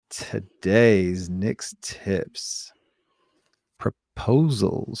Today's Nick's tips.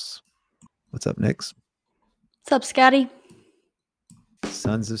 Proposals. What's up, Nick's? What's up, Scotty?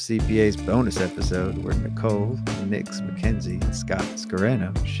 Sons of CPA's bonus episode where Nicole, Nix, Mackenzie, and Scott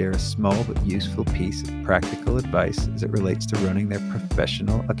Scarano share a small but useful piece of practical advice as it relates to running their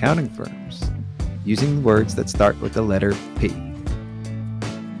professional accounting firms, using words that start with the letter P.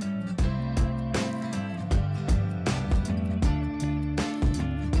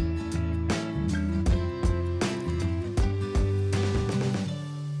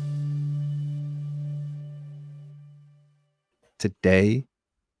 Today,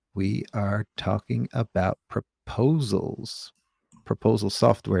 we are talking about proposals, proposal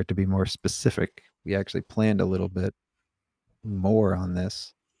software to be more specific. We actually planned a little bit more on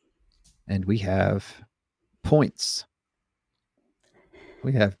this, and we have points.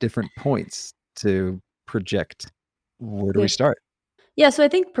 We have different points to project. Where do we start? Yeah, so I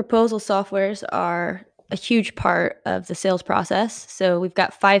think proposal softwares are a huge part of the sales process. So we've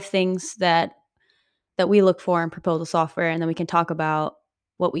got 5 things that we look for in proposal software, and then we can talk about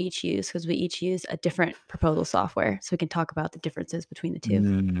what we each use because we each use a different proposal software. So we can talk about the differences between the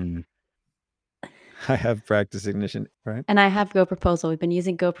two. I have Practice Ignition, right? And I have GoProposal. We've been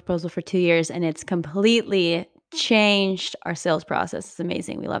using GoProposal for 2 years, and it's completely changed our sales process. It's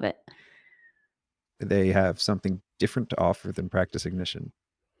amazing. We love it. They have something different to offer than Practice Ignition.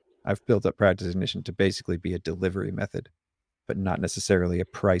 I've built up Practice Ignition to basically be a delivery method, but not necessarily a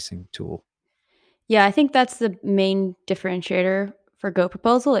pricing tool. Yeah, I think that's the main differentiator for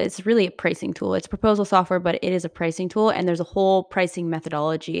GoProposal. It's really a pricing tool. It's proposal software, but it is a pricing tool, and there's a whole pricing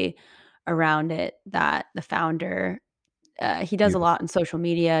methodology around it that the founder he does a lot in social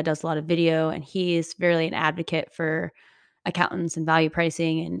media, does a lot of video, and he's really an advocate for accountants and value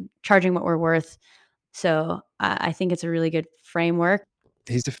pricing and charging what we're worth. So I think it's a really good framework.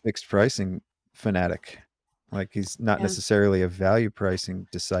 He's a fixed pricing fanatic. Like he's not necessarily a value pricing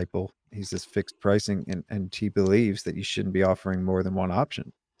disciple. He's just fixed pricing, and he believes that you shouldn't be offering more than one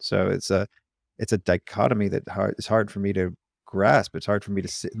option. So it's a dichotomy that it's hard for me to grasp. It's hard for me to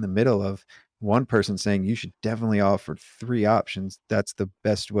sit in the middle of one person saying you should definitely offer 3 options. That's the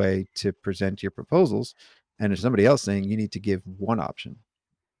best way to present your proposals. And there's somebody else saying you need to give one option.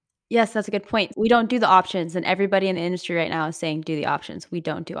 Yes, that's a good point. We don't do the options, and everybody in the industry right now is saying do the options. We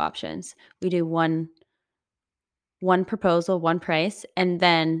don't do options. We do one proposal, one price, and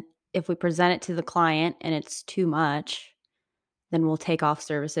then if we present it to the client and it's too much, then we'll take off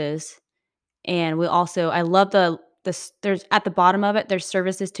services. And we also I love this there's at the bottom of it, there's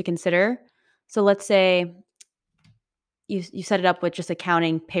services to consider. So let's say you set it up with just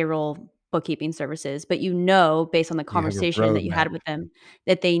accounting, payroll, bookkeeping services, but based on the conversation that you had with them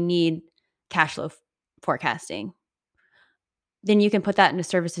that they need cash flow forecasting. Then you can put that into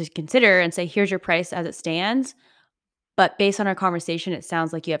services to consider and say, here's your price as it stands. But based on our conversation, it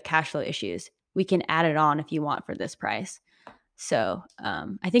sounds like you have cash flow issues. We can add it on if you want for this price. So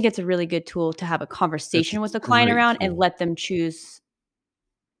I think it's a really good tool to have a conversation with the client around and let them choose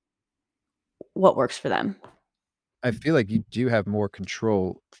what works for them. I feel like you do have more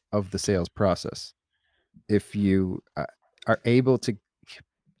control of the sales process if you are able to,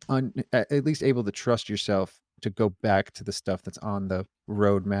 at least able to trust yourself to go back to the stuff that's on the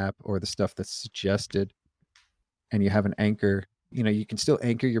roadmap or the stuff that's suggested, and you have an anchor. You can still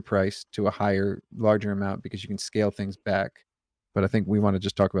anchor your price to a larger amount because you can scale things back. But I think we want to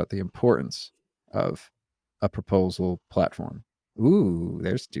just talk about the importance of a proposal platform. Ooh,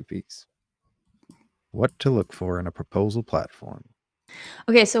 there's 2 P's. What to look for in a proposal platform.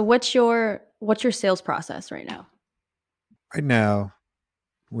 Okay, so what's your sales process right now? Right now,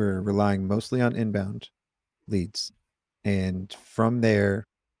 we're relying mostly on inbound leads. And from there,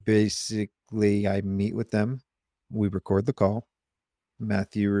 basically, I meet with them. We record the call.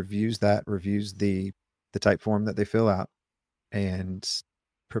 Matthew reviews the type form that they fill out, and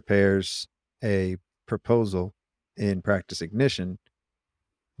prepares a proposal in Practice Ignition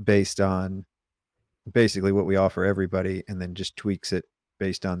based on basically what we offer everybody, and then just tweaks it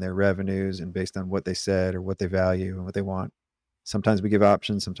based on their revenues and based on what they said or what they value and what they want. Sometimes we give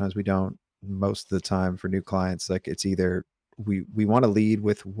options, sometimes we don't. Most of the time for new clients, like it's either we want to lead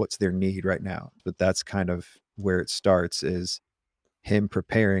with what's their need right now, but that's kind of where it starts, is him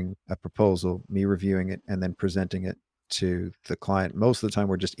preparing a proposal, me reviewing it, and then presenting it to the client. Most of the time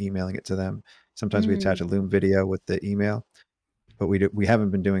we're just emailing it to them. Sometimes we attach a Loom video with the email, but we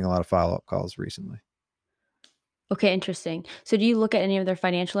haven't been doing a lot of follow-up calls recently. Okay, interesting. So do you look at any of their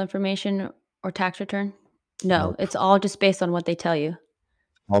financial information or tax return? No, Nope. it's all just based on what they tell you.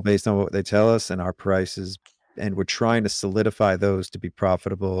 All based on what they tell us, and our price is and we're trying to solidify those to be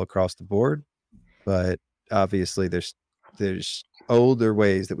profitable across the board. But obviously, there's older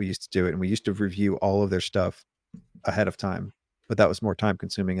ways that we used to do it, and we used to review all of their stuff ahead of time. But that was more time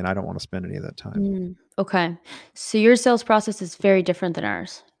consuming, and I don't want to spend any of that time. Okay. So your sales process is very different than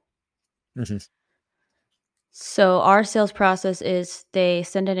ours. Mhm. So our sales process is they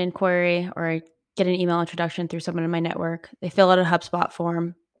send an inquiry or I get an email introduction through someone in my network. They fill out a HubSpot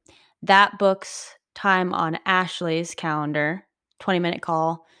form. That books time on Ashley's calendar, 20-minute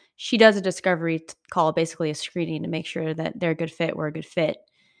call. She does a discovery call, basically a screening to make sure that they're a good fit, we're a good fit.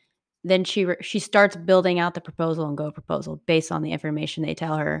 Then she starts building out the proposal and go proposal based on the information they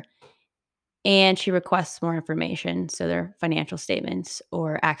tell her. And she requests more information, so their financial statements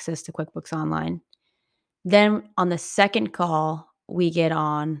or access to QuickBooks Online. Then on the second call, we get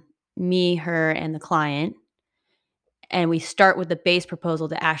on me, her, and the client, and we start with the base proposal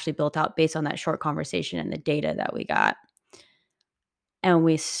that Ashley built out based on that short conversation and the data that we got. And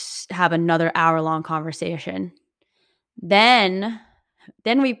we have another hour-long conversation. Then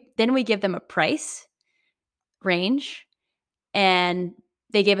we give them a price range, and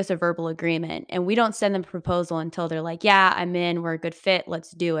they gave us a verbal agreement. And we don't send them a proposal until they're like, "Yeah, I'm in. We're a good fit.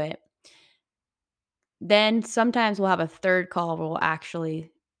 Let's do it." Then sometimes we'll have a third call where we'll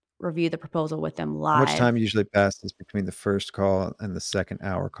actually review the proposal with them How much live. time usually passes between the first call and the second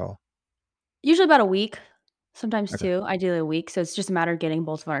hour call? Usually about a week, sometimes Okay. 2, ideally a week, so it's just a matter of getting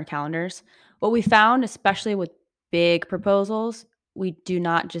both of our calendars. What we found, especially with big proposals, we do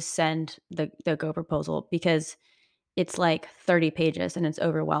not just send the go proposal because it's like 30 pages and it's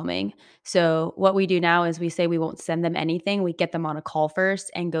overwhelming. So what we do now is we say we won't send them anything, we get them on a call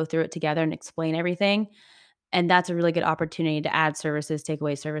first and go through it together and explain everything. And that's a really good opportunity to add services, take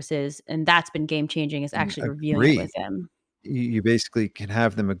away services, and that's been game changing is actually reviewing it with Agree. them. You basically can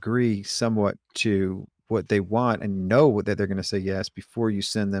have them agree somewhat to what they want and know that they're going to say yes before you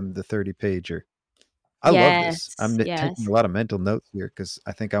send them the 30 pager. I love this. Yes, I'm taking yes. a lot of mental notes here because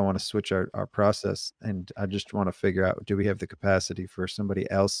I think I want to switch our process, and I just want to figure out, do we have the capacity for somebody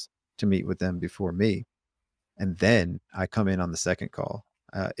else to meet with them before me? And then I come in on the second call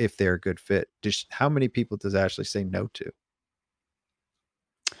if they're a good fit. Just how many people does Ashley say no to?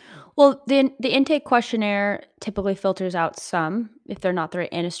 Well, the intake questionnaire typically filters out some if they're not the right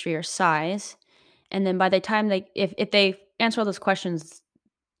industry or size, and then by the time they if they answer all those questions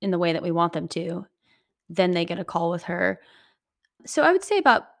in the way that we want them to, then they get a call with her. So I would say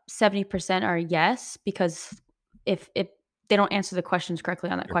about 70% are yes, because if they don't answer the questions correctly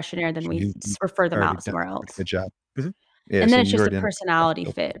on that questionnaire, then we You refer them already out done somewhere a pretty else. good job. Mhm. Yeah, And so then it's you just a already understand. personality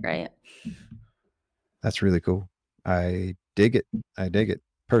fit, right? That's really cool. I dig it. I dig it.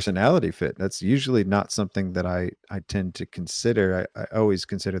 Personality fit. That's usually not something that I tend to consider. I always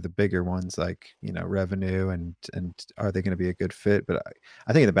consider the bigger ones like, revenue and are they going to be a good fit? But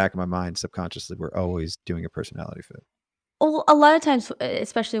I think in the back of my mind, subconsciously, we're always doing a personality fit. Well, a lot of times,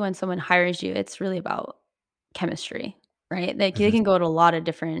 especially when someone hires you, it's really about chemistry, right? They Mhm. can go to a lot of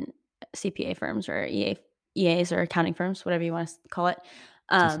different CPA firms or EAs or accounting firms, whatever you want to call it.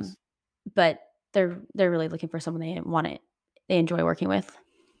 Um, but they're really looking for someone they enjoy working with.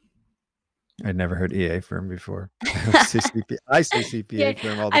 I'd never heard EA firm before. I always say CPA. I say Yeah, CPA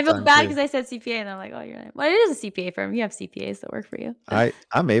firm all the I feel time bad too. because I said CPA, and I'm like, "Oh, you're right." Well, it is a CPA firm. You have CPAs that work for you.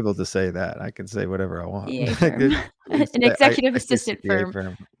 I'm able to say that. I can say whatever I want. EA Like, firm, an executive I say assistant CPA firm.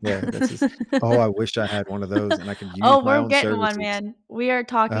 firm. Yeah, that's just. Oh, I wish I had one of those and I can use Oh, my we're own getting one, services. man. We are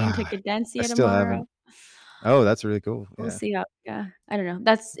talking to Ah, I Cadencia still tomorrow. haven't. Oh, that's really cool. We'll Yeah. see how yeah, I don't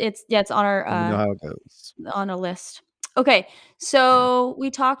know. It's on our, Let me know how it goes. on a list. Okay, Yeah. so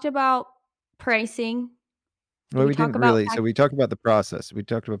we talked about pricing. Did Well, we we talk didn't about really. So we talked about the process. We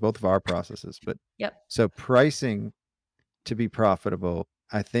talked about both of our processes, but Yep. so pricing to be profitable,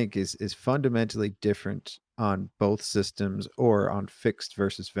 I think is fundamentally different on both systems or on fixed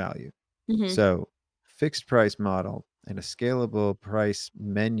versus value. Mhm. So fixed price model and a scalable price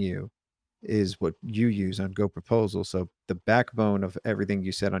menu is what you use on Go Proposal. So the backbone of everything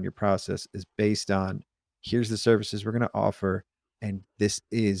you said on your process is based on, here's the services we're going to offer, and this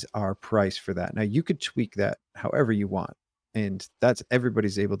is our price for that. Now you could tweak that however you want, and that's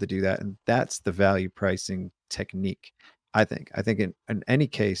everybody's able to do that, and that's the value pricing technique. I think in any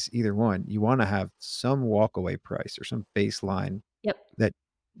case, either one, you want to have some walkaway price or some baseline Yep. that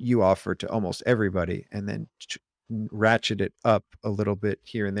you offer to almost everybody, and then ratchet it up a little bit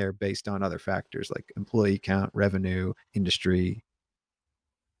here and there based on other factors like employee count, revenue, industry,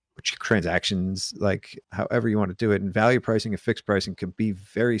 which transactions, like however you want to do it. And value pricing and fixed pricing can be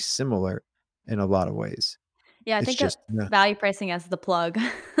very similar in a lot of ways. Yeah, I It's think of just, yeah. value pricing as the plug.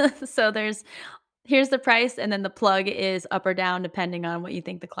 So there's Here's the price, and then the plug is up or down depending on what you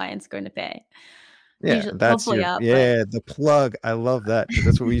think the client's going to pay. Yeah, Usually that's hopefully your up, but yeah, the plug. I love that because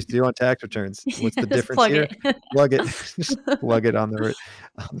that's what we used to do on tax returns. What's yeah, the just difference plug here? it. Plug it. Just plug it on the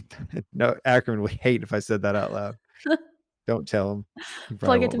no, Ackerman would hate if I said that out loud. Don't tell him. He probably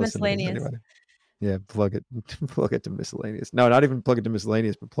Plug it won't to listen to this miscellaneous. anyway. Yeah, plug it plug it to miscellaneous. No, not even plug it to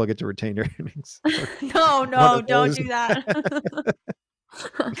miscellaneous, but plug it to retained earnings or No, one of no, don't those. do that.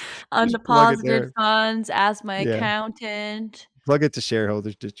 Just plug it Undeposited there. funds, ask my Yeah. accountant. Plug it to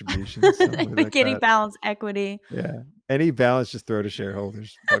shareholders distributions, something like Beginning that. balance equity. Yeah. Any balance, just throw to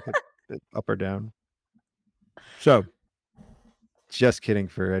shareholders, bucket it up or down. So, just kidding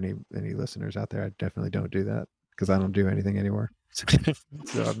for any listeners out there. I definitely don't do that because I don't do anything anymore.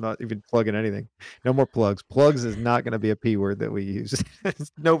 So I'm not even plugging anything. No more plugs. Plugs is not going to be a P word that we use.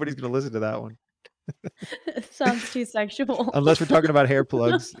 Nobody's going to listen to that one Sounds too sexual. unless we're talking about hair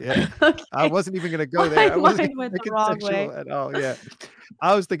plugs. Yeah. I Okay. wasn't even going to go there. My I wasn't mind going to went make the it wrong sexual way. at all. Yeah.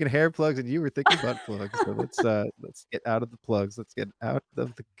 I was thinking hair plugs and you were thinking butt plugs. So let's get out of the plugs. Let's get out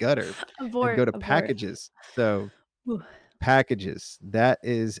of the gutter and go Abort, to abort. packages. So Ooh. packages, that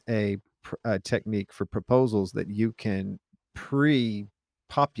is a technique for proposals that you can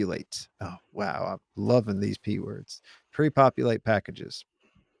pre-populate. Oh, wow. I'm loving these P words. Pre-populate packages.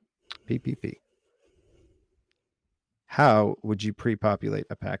 PPP. How would you pre-populate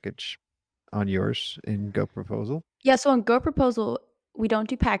a package on yours in Go Proposal? Yeah, so on Go Proposal, we don't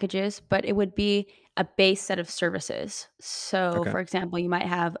do packages, but it would be a base set of services. So, Okay. for example, you might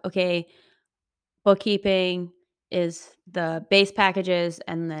have, okay, bookkeeping is the base packages,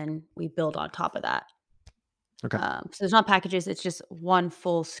 and then we build on top of that. Okay. So there's not packages, it's just one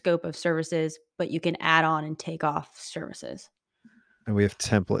full scope of services, but you can add on and take off services. And we have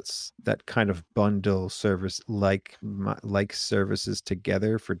templates that kind of bundle service like services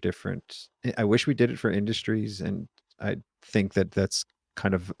together for different. I wish we did it for industries, and I think that that's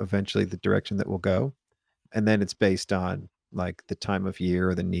kind of eventually the direction that we'll go. And then it's based on like the time of year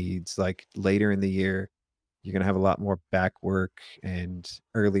or the needs. Like later in the year, you're going to have a lot more back work, and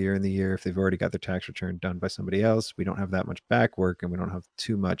earlier in the year, if they've already got their tax return done by somebody else, we don't have that much back work, and we don't have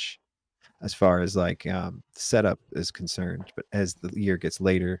too much as far as like setup is concerned. But as the year gets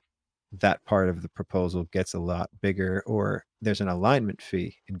later, that part of the proposal gets a lot bigger, or there's an alignment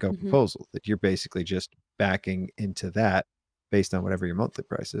fee in Go Mhm. Proposal that you're basically just backing into that based on whatever your monthly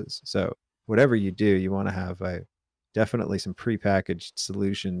price is. So whatever you do, you want to have a definitely some prepackaged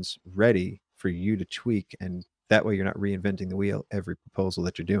solutions ready for you to tweak, and that way you're not reinventing the wheel every proposal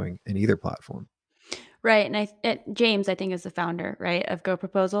that you're doing in either platform. Right, and James, I think, is the founder, right, of Go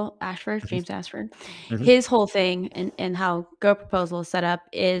Proposal, Ashford, Mhm. James Ashford. Mhm. His whole thing and how Go Proposal is set up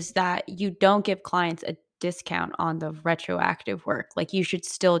is that you don't give clients a discount on the retroactive work. Like, you should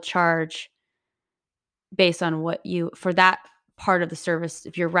still charge based on what you for that part of the service.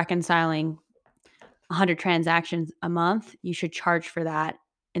 If you're reconciling 100 transactions a month, you should charge for that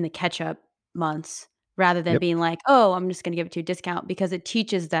in the catch-up months rather than Yep. being like, "Oh, I'm just gonna give it to you a discount," because it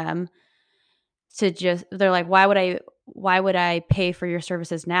teaches them to just they're like, "Why would I pay for your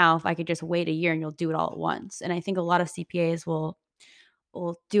services now if I could just wait a year and you'll do it all at once?" And I think a lot of CPAs will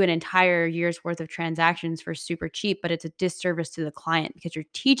do an entire year's worth of transactions for super cheap, but it's a disservice to the client because you're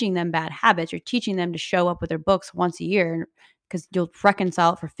teaching them bad habits. You're teaching them to show up with their books once a year because you'll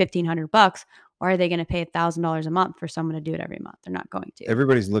reconcile it for $1,500. Why are they going to pay $1,000 a month for someone to do it every month? They're not going to.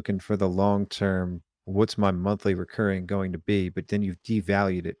 Everybody's looking for the long term, what's my monthly recurring going to be? But then you've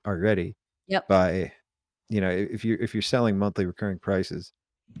devalued it already Yep. by, if you're selling monthly recurring prices,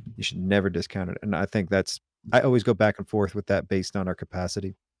 you should never discount it. And I think I always go back and forth with that based on our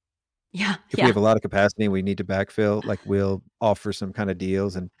capacity. Yeah. If we Yeah. have a lot of capacity and we need to backfill, like we'll offer some kind of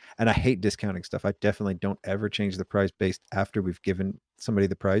deals, and I hate discounting stuff. I definitely don't ever change the price based after we've given somebody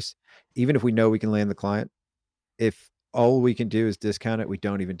the price, even if we know we can land the client. If all we can do is discount it, we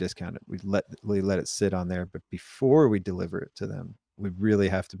don't even discount it. We let it sit on there. But before we deliver it to them, we really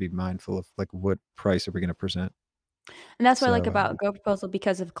have to be mindful of like what price are we going to present. And that's what I like So about Go Proposal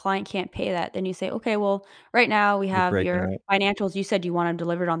because if a client can't pay that, then you say, okay, well, right now we you're have breaking your it out. financials. You said you want them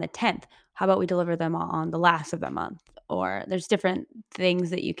delivered on the 10th. How about we deliver them on the last of the month? Or there's different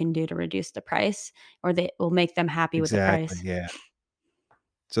things that you can do to reduce the price or that will make them happy with the Exactly. price. Yeah.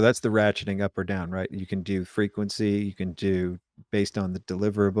 So that's the ratcheting up or down, right? You can do frequency, you can do based on the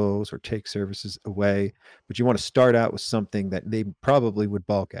deliverables or take services away, but you want to start out with something that they probably would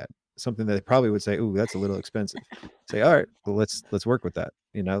balk at, something that they probably would say, "Ooh, that's a little expensive." Say, "All right, well, let's work with that."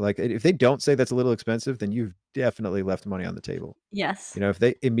 Like if they don't say that's a little expensive, then you've definitely left money on the table. Yes. If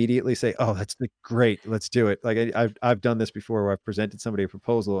they immediately say, "Oh, that's great, let's do it." Like I've done this before where I've presented somebody a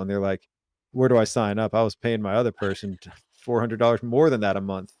proposal and they're like, where do I sign up? I was paying my other person $400 more than that a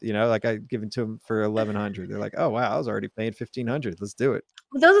month. Like I give it to them for 1,100. They're like, oh wow, I was already paying 1,500. Let's do it.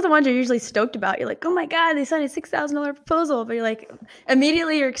 Well, those are the ones you're usually stoked about. You're like, "Oh my god, they signed a $6,000 proposal," but you're like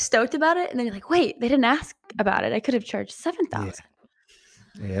immediately you're stoked about it, and then you're like, "Wait, they didn't ask about it. I could have charged Yeah. 7,000."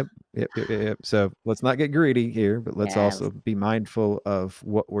 Yep. So let's not get greedy here, but let's Yeah, also be mindful of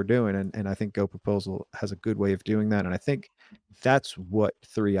what we're doing. And I think Go Proposal has a good way of doing that. And I think that's what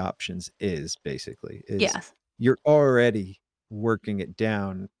three options is basically is yes, you're already working it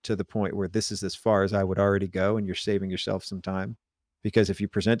down to the point where this is as far as I would already go, and you're saving yourself some time. Because if you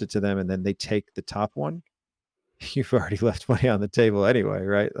present it to them and then they take the top one, you've already left money on the table anyway,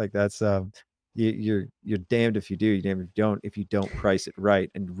 right? Like that's you're damned if you do, you're damned if you don't. If you don't price it right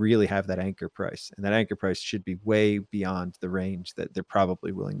and really have that anchor price, and that anchor price should be way beyond the range that they're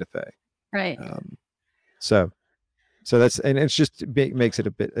probably willing to pay. right. Um, so that's, and it's just makes it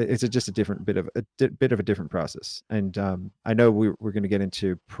a bit. It's just a different bit of bit of a different process. And I know we're going to get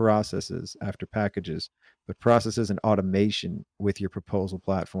into processes after packages, but processes and automation with your proposal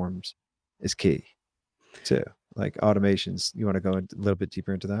platforms is key too. Like automations, you want to go a little bit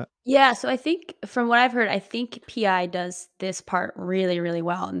deeper into that? Yeah, so I think from what I've heard, I think PI does this part really, really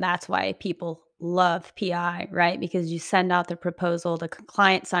well, and that's why people love PI, right? Because you send out the proposal, the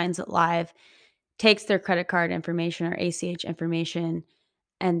client signs it live, takes their credit card information or ACH information,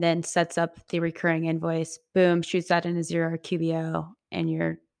 and then sets up the recurring invoice. Boom, shoots that in a Xero or QBO, and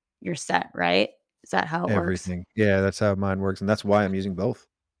you're set, right? Is that how it works? Everything. Yeah, that's how mine works, and that's why I'm using both,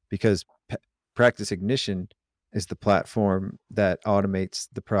 because Practice Ignition is the platform that automates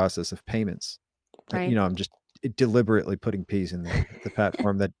the process of payments. Right. I'm just deliberately putting P's in there. The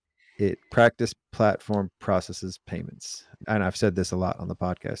platform that it Practice platform processes payments, and I've said this a lot on the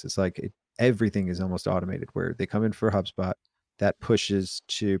podcast. It's like everything is almost automated. Where they come in for HubSpot, that pushes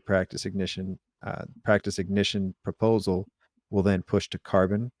to Practice Ignition. Practice Ignition proposal will then push to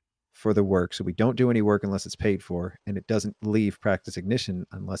Carbon for the work. So we don't do any work unless it's paid for, and it doesn't leave Practice Ignition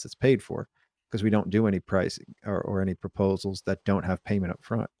unless it's paid for, because we don't do any pricing or any proposals that don't have payment up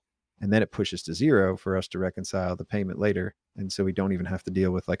front. And then it pushes to Xero for us to reconcile the payment later. And so we don't even have to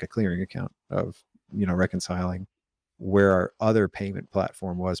deal with like a clearing account of, reconciling where our other payment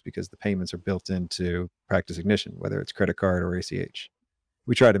platform was, because the payments are built into Practice Ignition, whether it's credit card or ACH.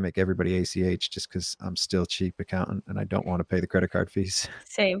 We try to make everybody ACH just because I'm still cheap accountant and I don't want to pay the credit card fees.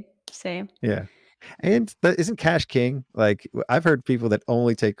 Same, same. Yeah. And that isn't Cash King. Like I've heard people that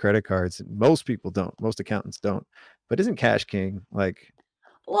only take credit cards. Most people don't. Most accountants don't. But isn't Cash King like,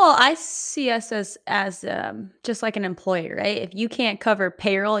 Well, I see us as just like an employee, right? If you can't cover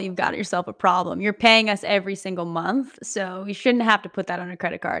payroll, you've got yourself a problem. You're paying us every single month, so you shouldn't have to put that on a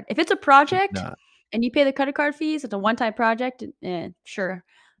credit card. If it's a project nah? and you pay the credit card fees, it's a one-time project, sure.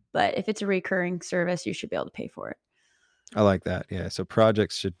 But if it's a recurring service, you should be able to pay for it. I like that. Yeah. So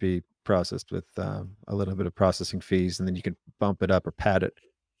projects should be processed with a little bit of processing fees, and then you can bump it up or pad it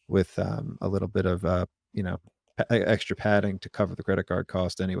with a little bit of you know extra padding to cover the credit card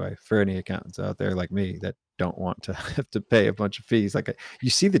cost anyway. For any accountants out there like me that don't want to have to pay a bunch of fees, like you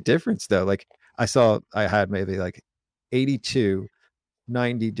see the difference though. Like I had maybe like 82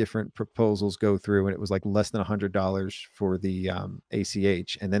 90 different proposals go through, and it was like less than $100 for the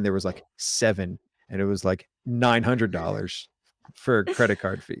ACH, and then there was like seven, and it was like $900 for credit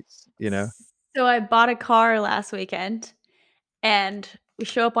card fees. So I bought a car last weekend, and we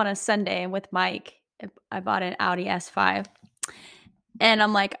show up on a Sunday, and with Mike, I bought an Audi S5. And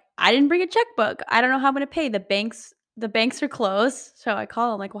I'm like, "I didn't bring a checkbook. I don't know how I'm gonna pay. The banks are closed." So I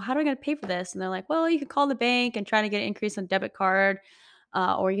call them like, "Well, how do I gonna pay for this?" And they're like, "Well, you could call the bank and try to get an increase on debit card,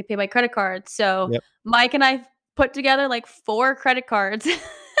 or you can pay by credit card." So Yep. Mike and I put together like 4 credit cards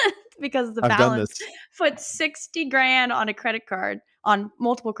because the I've done balance this. put 60 grand on a credit card, on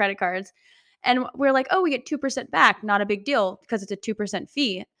multiple credit cards. And we're like, "Oh, we get 2% back. Not a big deal because it's a 2%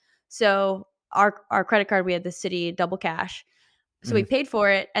 fee." So our credit card, we had the City Double Cash. So we Mhm. paid for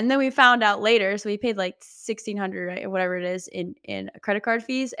it, and then we found out later, so we paid like 1,600, right, or whatever it is in credit card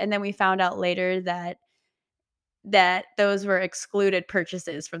fees, and then we found out later that those were excluded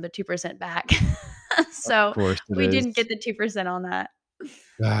purchases from the 2% back. Of So course it we is. didn't get the 2% on that.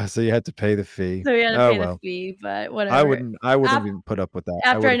 So you had to pay the fee. So we had to Oh pay the well. fee, but I whatever. wouldn't I wouldn't Af even put up with that. I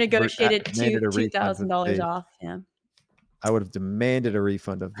After would I have negotiated demanded a refund of the $2,000 fee. off, yeah. I would have demanded a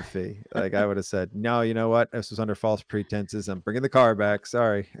refund of the fee. Like I would have said, "No, you know what? This was under false pretenses. I'm bringing the car back.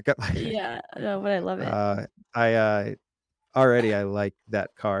 Sorry, I got my." Yeah, no, but I love it. I already I like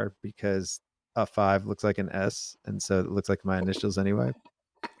that car because a five looks like an S, and so it looks like my initials anyway.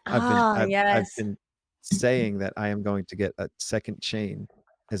 I've been Ah, I've yes. been saying that I am going to get a second chain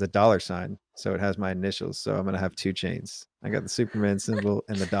is a dollar sign, so it has my initials. So I'm gonna have two chains. I got the Superman symbol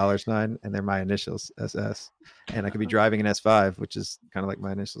and the dollar sign, and they're my initials, SS. And I could be driving an S5, which is kind of like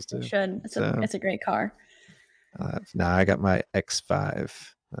my initials You too. should. So It's a great car. now I got my X5.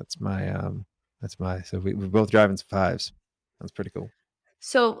 That's my. So we're both driving fives. That's pretty cool.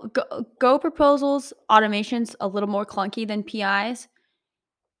 So Go proposals automation's a little more clunky than PIs.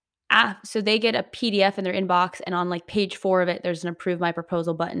 So they get a PDF in their inbox, and on like page 4 of it, there's an approve my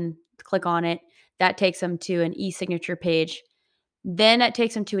proposal button. Click on it. That takes them to an e-signature page. Then that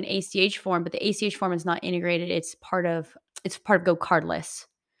takes them to an ACH form, but the ACH form is not integrated. It's part of Go Cardless,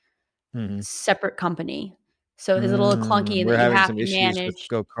 Mhm. separate company. So it's a little clunky in that We're you having have some to issues with manage.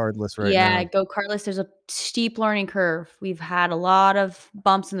 Go Cardless right Yeah, now. Go Cardless, there's a steep learning curve. We've had a lot of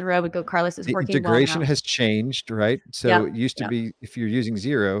bumps in the road, but Go Cardless is The working well integration now. has changed, right? So Yep, it used to yep. be if you're using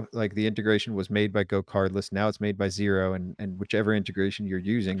Zero, like the integration was made by Go Cardless. Now it's made by Zero, and whichever integration you're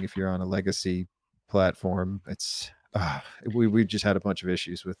using, if you're on a legacy platform, we just had a bunch of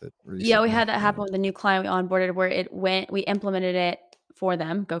issues with it Yeah, we recently. had that happen with the new client we onboarded where we implemented it for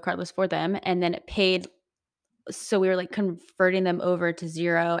them, Go Cardless for them, and then it paid. So we were like converting them over to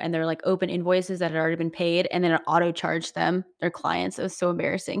Zero, and they're like open invoices that had already been paid, and then it auto charged them, their clients. It was so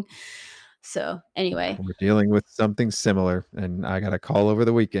embarrassing. So anyway, We're dealing with something similar, and I got a call over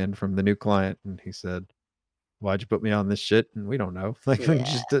the weekend from the new client, and he said, "Why'd you put me on this shit?" And we don't know. Like yeah,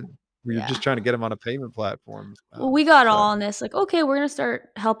 we were just yeah. trying to get him on a payment platform. Well, we got all So on this, like, okay, we're gonna start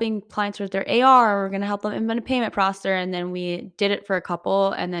helping clients with their AR. We're gonna help them implement a payment processor, and then we did it for a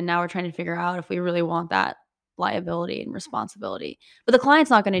couple, and then now we're trying to figure out if we really want that liability and responsibility. But the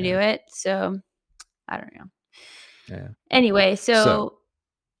client's not gonna yeah, do it, so I don't know. yeah. Anyway, So so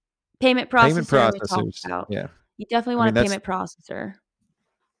payment payment processor we talked processors, about. yeah. You definitely I want mean, a that's payment processor.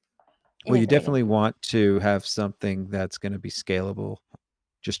 well, you Integrated. definitely want to have something that's going to be scalable.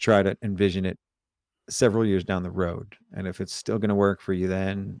 Just try to envision it several years down the road. And if it's still going to work for you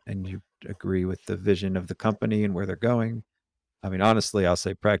then, and you agree with the vision of the company and where they're going, I mean, honestly, I'll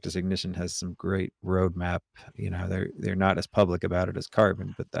say Practice Ignition has some great roadmap. They're not as public about it as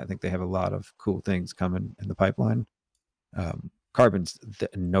Carbon, but I think they have a lot of cool things coming in the pipeline. Carbon's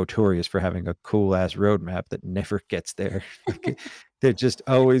notorious for having a cool ass roadmap that never gets there. Like, they're just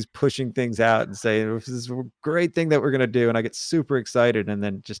always pushing things out and saying this is a great thing that we're gonna do, and I get super excited, and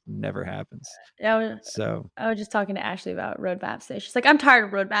then it just never happens. Yeah, So I was just talking to Ashley about roadmaps. Today. She's like, "I'm tired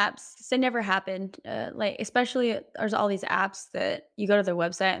of roadmaps. They never happened. Like, especially there's all these apps that you go to their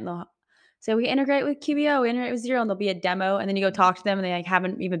website and they'll say we integrate with QBO, we integrate with Zero, and there'll be a demo, and then you go talk to them and they like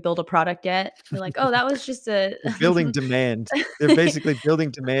haven't even built a product yet. You're like, oh, that was just a they're building demand. They're basically building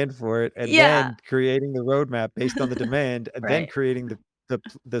demand for it, and yeah, then creating the roadmap based on the demand, and then right. creating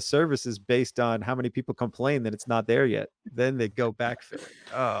the services based on how many people complain that it's not there yet. Then they go backfill it.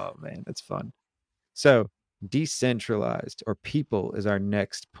 Oh man, that's fun. So decentralized or people is our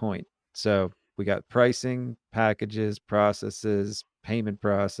next point. So we got pricing, packages, processes, payment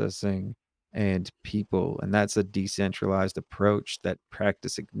processing, and people. And that's a decentralized approach that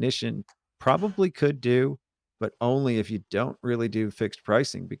Practice Ignition probably could do, but only if you don't really do fixed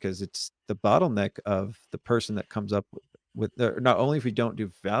pricing because it's the bottleneck of the person that comes up not only if we don't do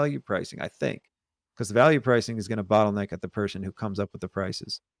value pricing, I think, because the value pricing is going to bottleneck at the person who comes up with the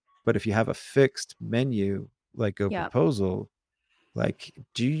prices. But if you have a fixed menu like Go Yeah. Proposal, like,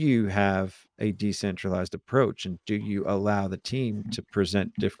 do you have a decentralized approach and do you allow the team to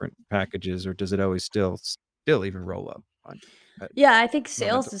present different packages, or does it always still even roll up on Yeah, I think Momentum?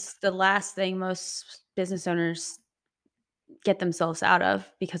 sales is the last thing most business owners get themselves out of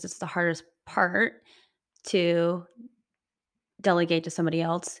because it's the hardest part to delegate to somebody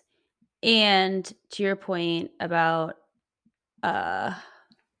else. And to your point about uh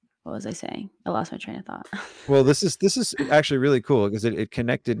what was I saying? I lost my train of thought. Well, this is actually really cool because it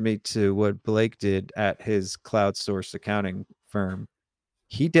connected me to what Blake did at his cloud source accounting firm.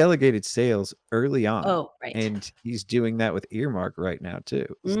 He delegated sales early on, Oh, right. and he's doing that with Earmark right now too.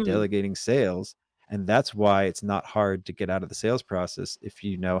 He's Mm, delegating sales, and that's why it's not hard to get out of the sales process if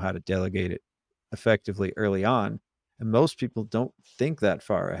you know how to delegate it effectively early on. And most people don't think that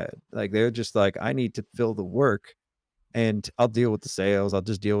far ahead. Like they're just like, I need to fill the work and I'll deal with the sales. I'll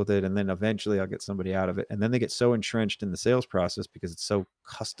just deal with it. And then eventually I'll get somebody out of it. And then they get so entrenched in the sales process because it's so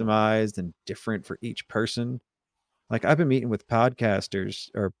customized and different for each person. Like I've been meeting with podcasters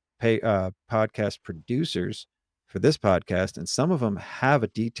or podcast producers for this podcast, and some of them have a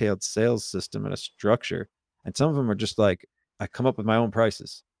detailed sales system and a structure, and some of them are just like, I come up with my own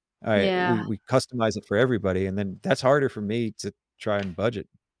prices. All right, yeah. we customize it for everybody, and then that's harder for me to try and budget.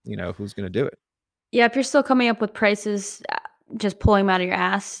 Who's going to do it? Yeah, if you're still coming up with prices, just pulling them out of your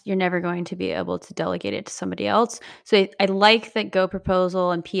ass, you're never going to be able to delegate it to somebody else. So I like that Go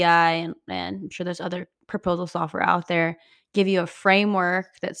Proposal and PI and I'm sure there's other proposal software out there give you a framework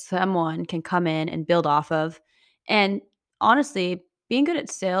that someone can come in and build off of. And honestly, being good at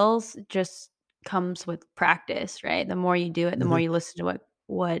sales just comes with practice, right? The more you do it, the more Mhm. you listen to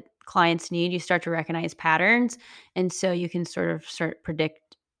what clients need, you start to recognize patterns, and so you can sort of start predict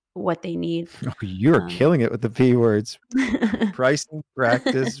what they need. Oh, you're Um, killing it with the P words. Pricing,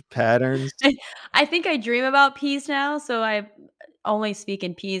 practice, patterns. I think I dream about peas now, so I only speak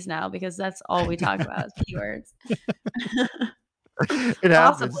in peas now because that's all we talk about is P words. It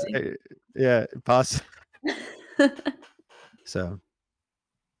happens. Possibly. Yeah, possible. So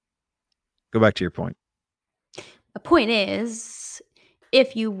go back to your point. The point is,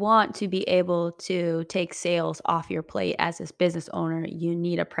 if you want to be able to take sales off your plate as this business owner, you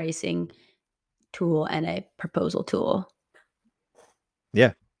need a pricing tool and a proposal tool.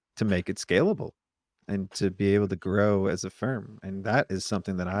 Yeah, to make it scalable and to be able to grow as a firm. And that is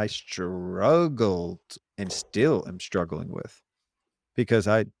something that I struggled and still am struggling with because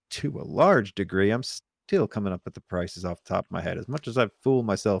to a large degree, I'm still coming up with the prices off the top of my head. As much as I've fooled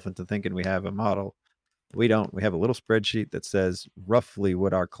myself into thinking we have a model, we don't. We have a little spreadsheet that says roughly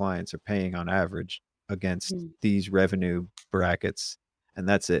what our clients are paying on average against Mm. these revenue brackets. And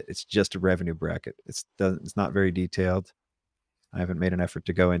that's it. It's just a revenue bracket. It's not very detailed. I haven't made an effort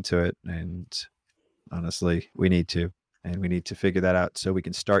to go into it. And honestly, we need to. And we need to figure that out so we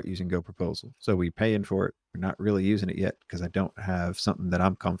can start using Go Proposal. So we paying for it. We're not really using it yet because I don't have something that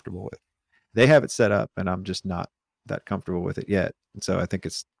I'm comfortable with. They have it set up and I'm just not that comfortable with it yet. And so I think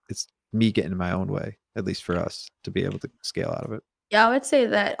it's me getting in my own way, at least for us, to be able to scale out of it. Yeah, I would say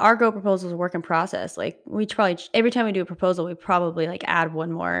that our Go proposal is a work in process. Like we probably every time we do a proposal, we probably like add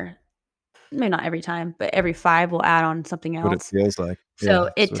one more. Maybe not every time, but every 5 we'll add on something What it else. feels like. So Yeah,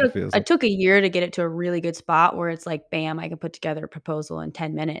 that's what it feels like. it took a year to get it to a really good spot where it's like, bam, I can put together a proposal in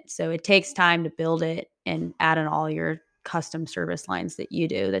 10 minutes. So it takes time to build it and add in all your custom service lines that you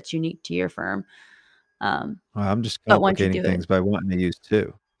do that's unique to your firm. Well, I'm just But once you complicating do it, things by wanting to use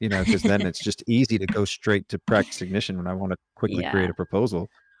two, because then it's just easy to go straight to practice ignition when I want to quickly yeah. create a proposal.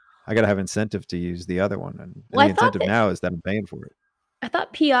 I got to have incentive to use the other one. And Well, the incentive now is that I'm paying for it. I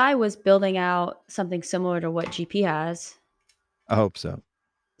thought PI was building out something similar to what GP has. I hope so.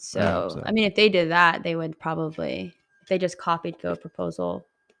 So, I mean, if they did that, they would probably, if they just copied Go proposal,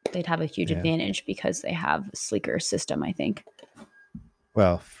 they'd have a huge Yeah. advantage because they have a sleeker system, I think.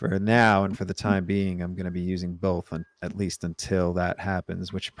 Well, for now and for the time being, I'm going to be using both, at least until that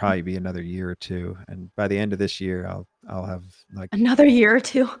happens, which will probably be another year or two. And by the end of this year, I'll have like Another year or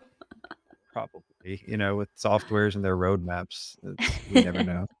two. probably, with softwares and their roadmaps. We never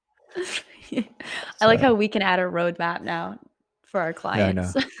know. I like how we can add a roadmap now for our Yeah, I know.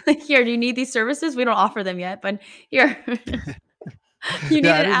 clients. Here, do you need these services? We don't offer them yet, but here. You need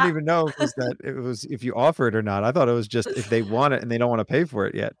Yeah, I an didn't app. even know it was if you offer it or not. I thought it was just if they want it and they don't want to pay for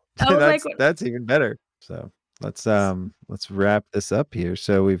it yet. I was like, That's even better. So let's wrap this up here.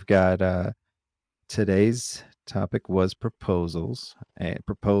 So we've got today's topic was proposals and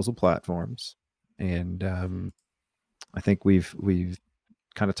proposal platforms. And I think we've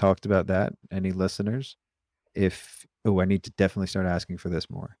kind of talked about that. Any listeners? I need to definitely start asking for this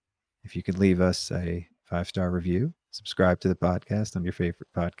more. If you could leave us a 5-star review, subscribe to the podcast on your favorite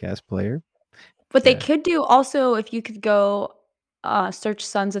podcast player. what they could do also, if you could go search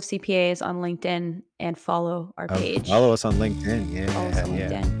Sons of CPAs on LinkedIn and follow our page. Follow us on LinkedIn. Yeah, Follow us on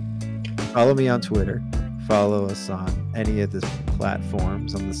LinkedIn. Follow me on Twitter. Follow us on any of the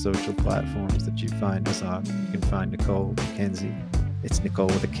platforms, on the social platforms that you find us on. You can find Nicole McKenzie. It's Nicole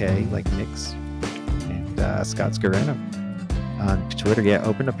with a K, like Nick's. And Scott Scareno on Twitter. Yeah,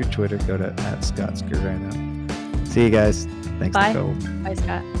 open up your Twitter. Go to @Scott Scareno. See you guys. Thanks, Bye. Nicole. Bye,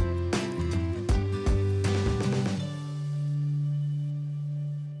 Scott.